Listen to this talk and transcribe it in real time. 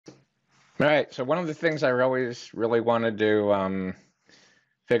All right, so one of the things I always really wanted to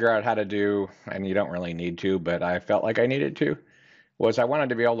figure out how to do, and you don't really need to, but I felt like I needed to, was I wanted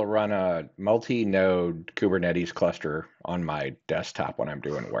to be able to run a multi-node Kubernetes cluster on my desktop when I'm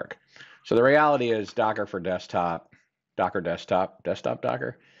doing work. So the reality is Docker for desktop, Docker desktop, desktop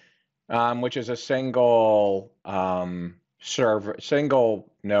Docker, which is a single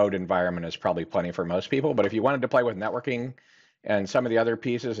node environment is probably plenty for most people. But if you wanted to play with networking and some of the other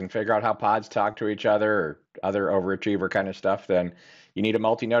pieces and figure out how pods talk to each other or other overachiever kind of stuff, then you need a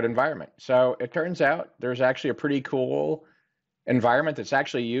multi-node environment. So it turns out there's actually a pretty cool environment that's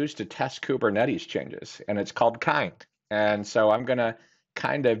actually used to test Kubernetes changes, and it's called Kind. And so I'm going to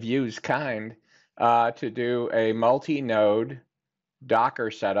kind of use Kind to do a multi-node Docker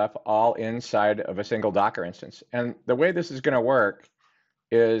setup all inside of a single Docker instance. And the way this is going to work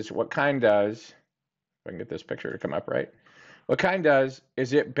is what Kind does, if I can get this picture to come up right, what Kind does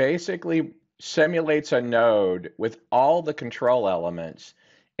is it basically simulates a node with all the control elements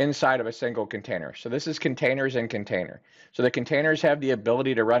inside of a single container. So this is containers in container. So the containers have the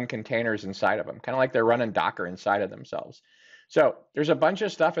ability to run containers inside of them, kind of like they're running Docker inside of themselves. So there's a bunch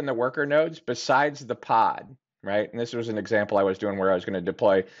of stuff in the worker nodes besides the pod, right? And this was an example I was doing where I was going to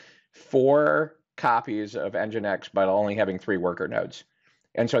deploy 4 copies of Nginx, but only having 3 worker nodes.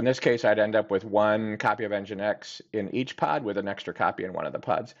 And so in this case, I'd end up with 1 copy of Nginx in each pod with an extra copy in one of the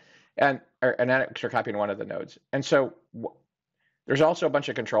pods, and or an extra copy in one of the nodes. And so there's also a bunch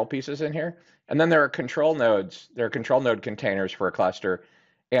of control pieces in here. And then there are control nodes. There are control node containers for a cluster.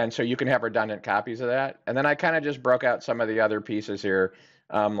 And so you can have redundant copies of that. And then I kind of just broke out some of the other pieces here,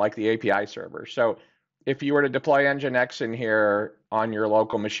 like the API server. So if you were to deploy Nginx in here on your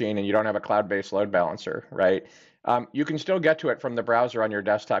local machine and you don't have a cloud-based load balancer, right, you can still get to it from the browser on your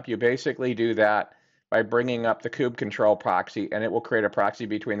desktop. You basically do that by bringing up the kube control proxy, and it will create a proxy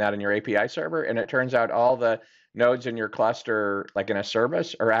between that and your API server. And it turns out all the nodes in your cluster, like in a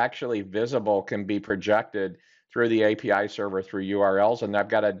service, are actually visible, can be projected through the API server through URLs. And I've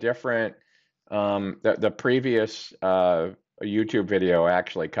got a different, the previous YouTube video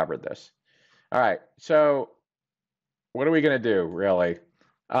actually covered this. All right, so what are we going to do, really?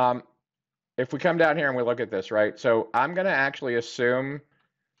 If we come down here and we look at this, right? So I'm going to actually assume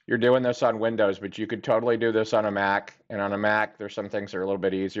you're doing this on Windows, but you could totally do this on a Mac. And on a Mac, there's some things that are a little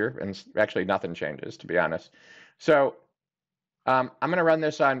bit easier, and actually nothing changes, to be honest. So I'm going to run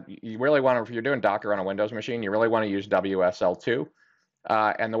this on, you really want to, if you're doing Docker on a Windows machine, you really want to use WSL2.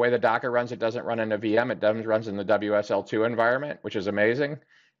 And the way the Docker runs, it doesn't run in a VM, it runs in the WSL2 environment, which is amazing.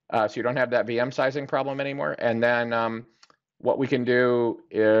 So you don't have that VM sizing problem anymore. And then what we can do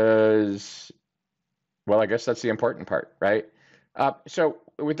is, well, I guess that's the important part, right? So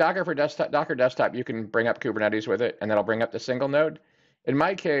with Docker for desktop, Docker desktop, you can bring up Kubernetes with it, and that'll bring up the single node. In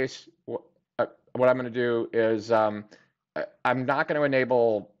my case, what I'm going to do is I'm not going to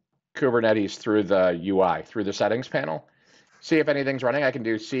enable Kubernetes through the UI, through the settings panel. See if anything's running. I can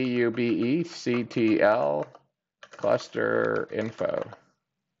do kubectl cluster info.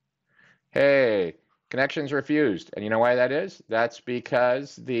 Hey, connections refused. And you know why that is? That's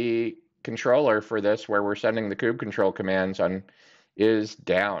because the controller for this, where we're sending the kube control commands on, is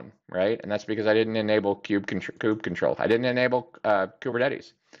down, right? And that's because I didn't enable kube control. I didn't enable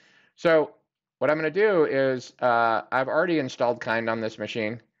Kubernetes. So what I'm going to do is I've already installed Kind on this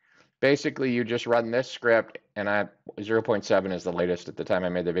machine. Basically, you just run this script, and 0.7 is the latest at the time I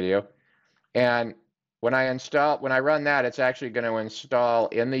made the video. And when I run that, it's actually going to install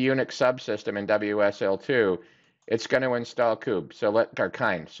in the Unix subsystem in WSL2. It's going to install kube, or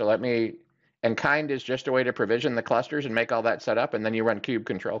Kind. So let me, and Kind is just a way to provision the clusters and make all that set up, and then you run kube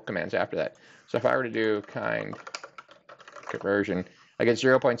control commands after that. So if I were to do Kind conversion, I get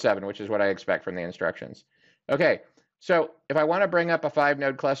 0.7, which is what I expect from the instructions. Okay, so if I want to bring up a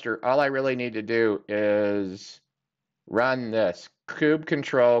 5-node cluster, all I really need to do is run this kube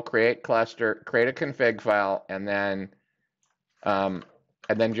control, create cluster, create a config file, and then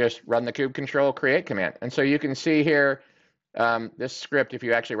just run the kube control create command. And so you can see here, this script, if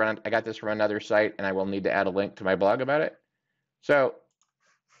you actually run it, I got this from another site, and I will need to add a link to my blog about it. So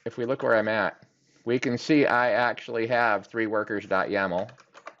if we look where I'm at, we can see I actually have 3workers.yaml.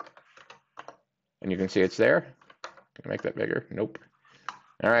 And you can see it's there. Can I make that bigger? Nope.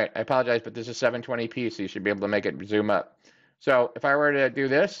 All right, I apologize, but this is 720p, so you should be able to make it zoom up. So if I were to do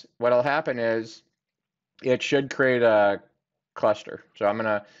this, what'll happen is it should create a cluster. So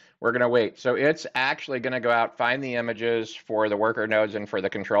we're gonna wait. So it's actually gonna go out, find the images for the worker nodes and for the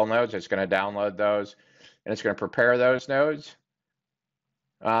control nodes. It's gonna download those, and it's gonna prepare those nodes.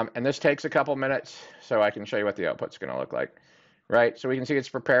 And this takes a couple minutes, so I can show you what the output's gonna look like. right? So we can see it's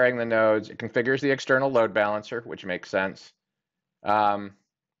preparing the nodes. It configures the external load balancer, which makes sense.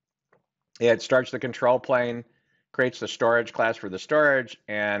 It starts the control plane, creates the storage class for the storage,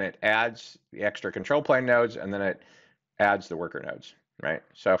 and it adds the extra control plane nodes, and then it adds the worker nodes, right?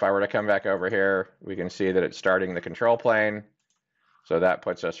 So if I were to come back over here, we can see that it's starting the control plane. So that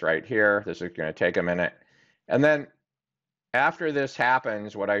puts us right here. This is going to take a minute. And then after this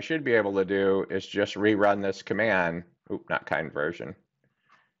happens, what I should be able to do is just rerun this command. Oop, not kind version.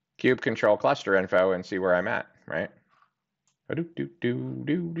 Kube control cluster info and see where I'm at, right? What else are we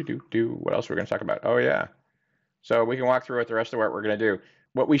going to talk about? Oh, yeah. So we can walk through with the rest of what we're going to do.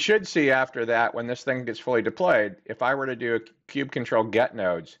 What we should see after that, when this thing gets fully deployed, if I were to do a kube control get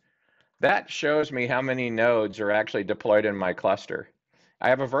nodes, that shows me how many nodes are actually deployed in my cluster. I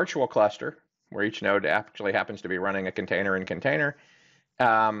have a virtual cluster where each node actually happens to be running a container in container,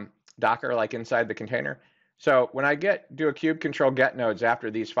 Docker like inside the container. So when I do a kube control get nodes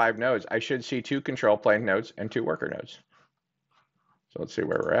after these 5 nodes, I should see 2 control plane nodes and 2 worker nodes. So let's see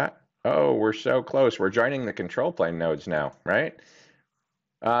where we're at. Oh, we're so close. We're joining the control plane nodes now, right?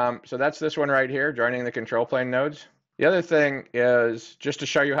 So that's this one right here, joining the control plane nodes. The other thing is, just to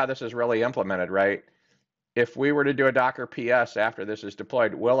show you how this is really implemented, right? If we were to do a Docker PS after this is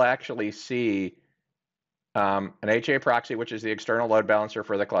deployed, we'll actually see an HA proxy, which is the external load balancer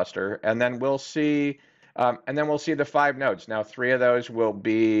for the cluster, and then we'll see the 5 nodes. Now, 3 of those will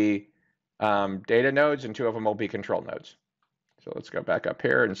be data nodes, and 2 of them will be control nodes. So let's go back up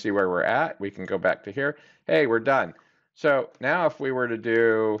here and see where we're at. We can go back to here. Hey, we're done. So now if we were to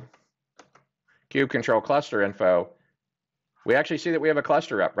do kube control cluster info, we actually see that we have a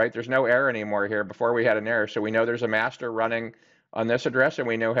cluster up, right? There's no error anymore here. Before we had an error. So we know there's a master running on this address, and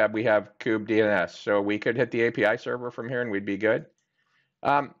we know we have kube DNS. So we could hit the API server from here and we'd be good.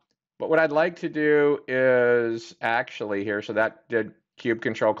 But what I'd like to do is actually here, so that did kube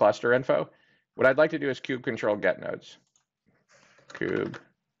control cluster info. What I'd like to do is kube control get nodes. Kube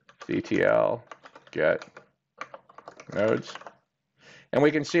CTL get nodes. And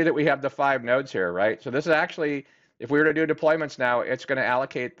we can see that we have the 5 nodes here, right? So this is actually, if we were to do deployments now, it's going to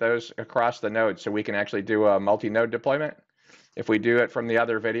allocate those across the nodes. So we can actually do a multi-node deployment. If we do it from the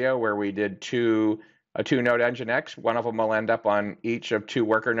other video where we did a 2-node Nginx, one of them will end up on each of 2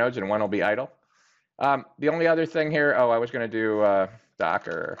 worker nodes and one will be idle. The only other thing here, I was going to do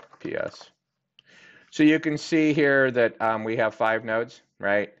Docker PS. So you can see here that we have 5 nodes,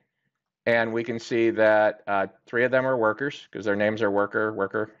 right? And we can see that 3 of them are workers because their names are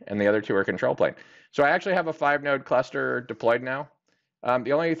worker, and the other 2 are control plane. So I actually have a 5-node cluster deployed now.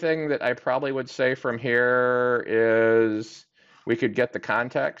 The only thing that I probably would say from here is we could get the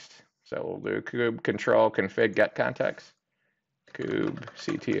context. So we'll do kube control config get context. Kube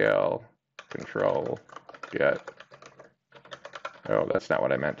CTL control get. Oh, that's not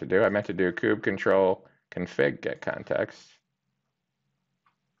what I meant to do. I meant to do kube control config get context.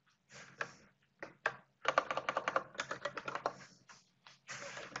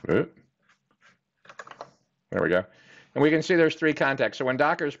 Oop. There we go. And we can see there's 3 contexts. So when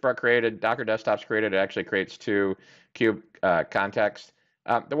Docker's created, Docker Desktop's created, it actually creates 2 kube contexts.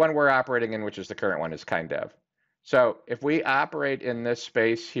 The one we're operating in, which is the current one, is kinddev. So if we operate in this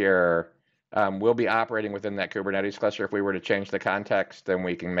space here, we'll be operating within that Kubernetes cluster. If we were to change the context, then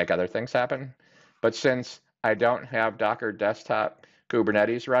we can make other things happen. But since I don't have Docker Desktop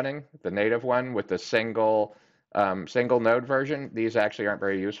Kubernetes running, the native one with the single node version, these actually aren't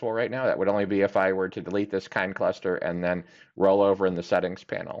very useful right now. That would only be if I were to delete this kind cluster and then roll over in the settings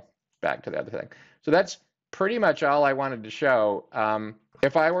panel back to the other thing. So that's pretty much all I wanted to show.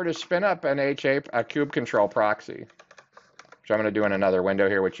 If I were to spin up a kube control proxy, which I'm going to do in another window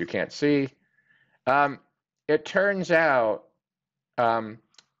here, which you can't see, it turns out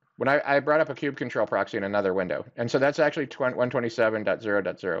when I brought up a kube control proxy in another window, and so that's actually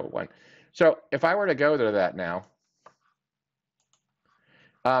 127.0.01. So if I were to go to that now,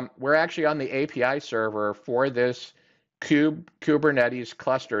 we're actually on the API server for this Kubernetes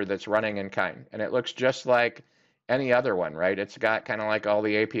cluster that's running in Kind, and it looks just like any other one, right? It's got kind of like all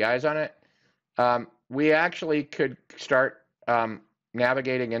the APIs on it. We actually could start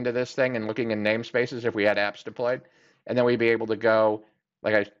navigating into this thing and looking in namespaces if we had apps deployed, and then we'd be able to go,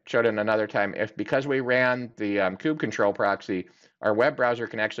 like I showed in another time, because we ran the kube control proxy, our web browser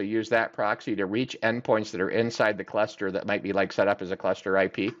can actually use that proxy to reach endpoints that are inside the cluster that might be like set up as a cluster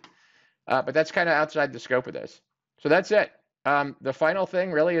IP. But that's kind of outside the scope of this. So that's it. The final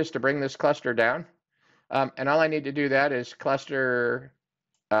thing really is to bring this cluster down. And all I need to do that is cluster,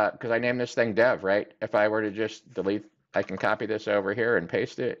 because I named this thing dev, right? If I were to just delete, I can copy this over here and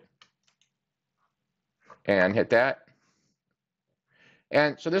paste it and hit that.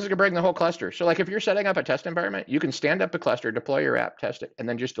 And so this is going to bring the whole cluster. So like if you're setting up a test environment, you can stand up a cluster, deploy your app, test it, and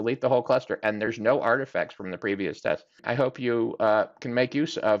then just delete the whole cluster. And there's no artifacts from the previous test. I hope you can make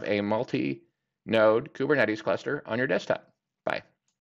use of a multi-node Kubernetes cluster on your desktop.